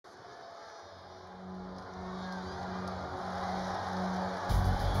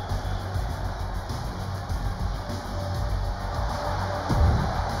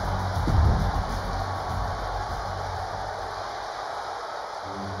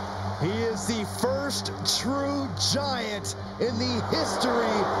is the first true giant in the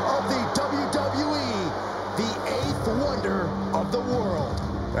history of the WWE, the 8th wonder of the world.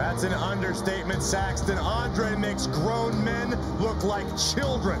 That's an understatement, Saxton. Andre makes grown men look like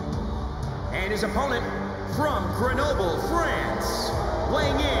children. And his opponent from Grenoble, France,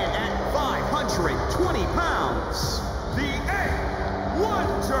 weighing in at 520 pounds, the 8th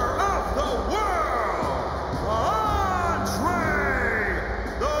wonder of the world, Andre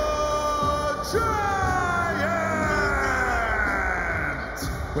the Giant!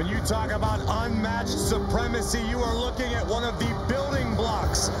 When you talk about unmatched supremacy, you are looking at one of the building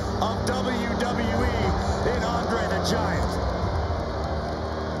blocks of WWE in Andre the Giant.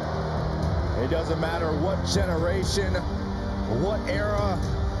 It doesn't matter what generation, what era,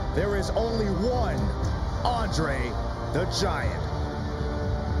 there is only one Andre the Giant.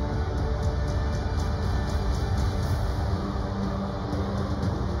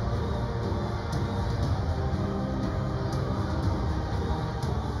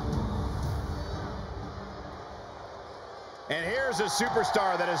 And here's a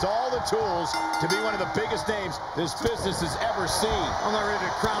superstar that has all the tools to be one of the biggest names this business has ever seen. I'm not ready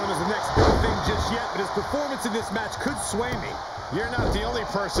to crown him as the next big thing just yet, but his performance in this match could sway me. You're not the only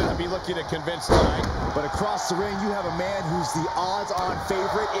person I'd be looking to convince tonight. But across the ring, you have a man who's the odds-on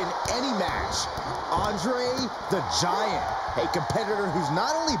favorite in any match. Andre the Giant, a competitor who's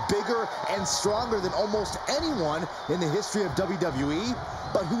not only bigger and stronger than almost anyone in the history of WWE,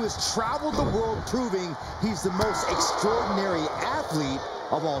 but who has traveled the world proving he's the most extraordinary athlete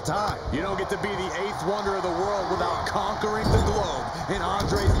of all time. You don't get to be the 8th wonder of the world without conquering the globe, and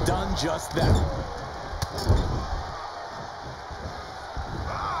Andre's done just that.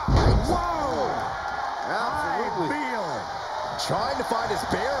 Trying to find his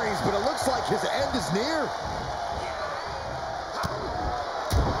bearings, but it looks like his end is near.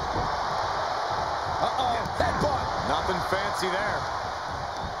 Headbutt. Nothing fancy there.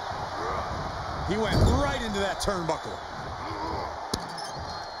 He went right into that turnbuckle.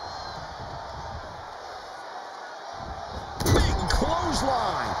 Big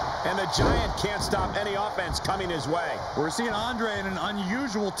clothesline. And the Giant can't stop any offense coming his way. We're seeing Andre in an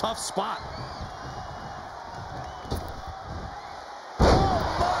unusual tough spot.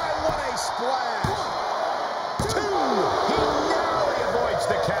 Splash. 2. He narrowly avoids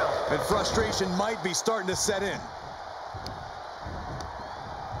the count. And frustration might be starting to set in.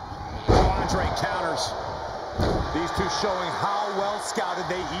 Andre counters. These two showing how well scouted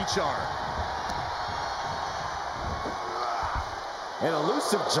they each are. An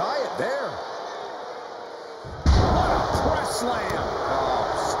elusive Giant there. What a press slam.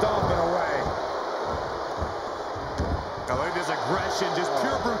 Oh, stomping away. I like this aggression, just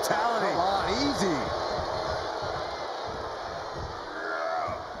pure brutality. Come on, easy.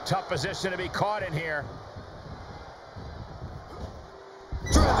 Tough position to be caught in here.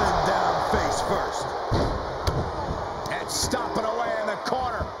 Driven down face first. And stomping away in the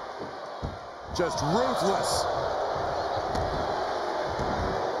corner. Just ruthless.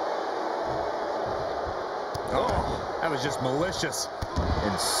 Oh, that was just malicious.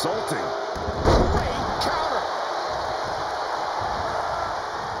 Insulting. Great counter.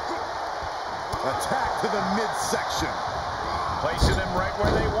 Attack to the midsection. Placing them right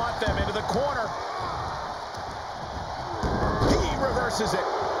where they want them, into the corner. He reverses it.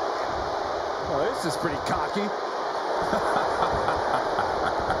 Oh, this is pretty cocky.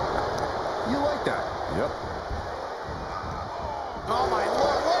 You like that? Yep. Oh, my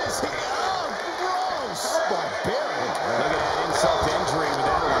Lord, what is he? Oh, gross. Barbaric. Look at that insult to injury with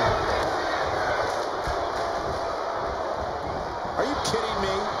that one. Are you kidding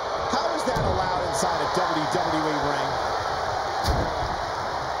me? How is that allowed inside a WWE ring?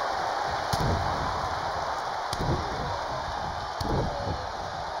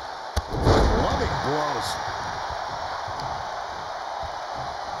 Loving blows.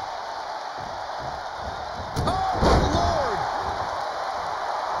 Oh, my Lord!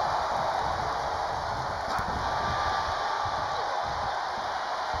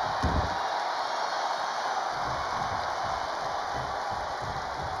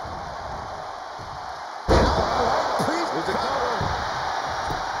 There's a cover.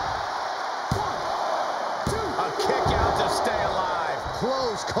 1, 2. A kick out to stay alive.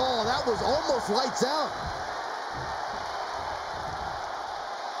 Close call. That was almost lights out.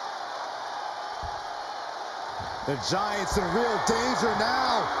 The Giant's in real danger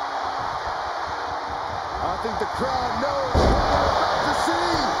now. I think the crowd knows what they're about to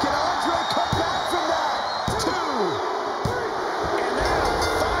see. Can Andre come back from that? 2. And that'll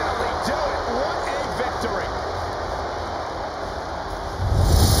finally do it. What a victory.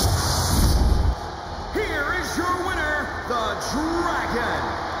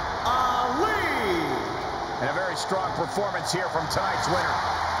 And a very strong performance here from tonight's winner.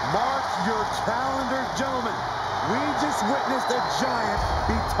 Mark your calendars, gentlemen. We just witnessed a giant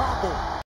be toppled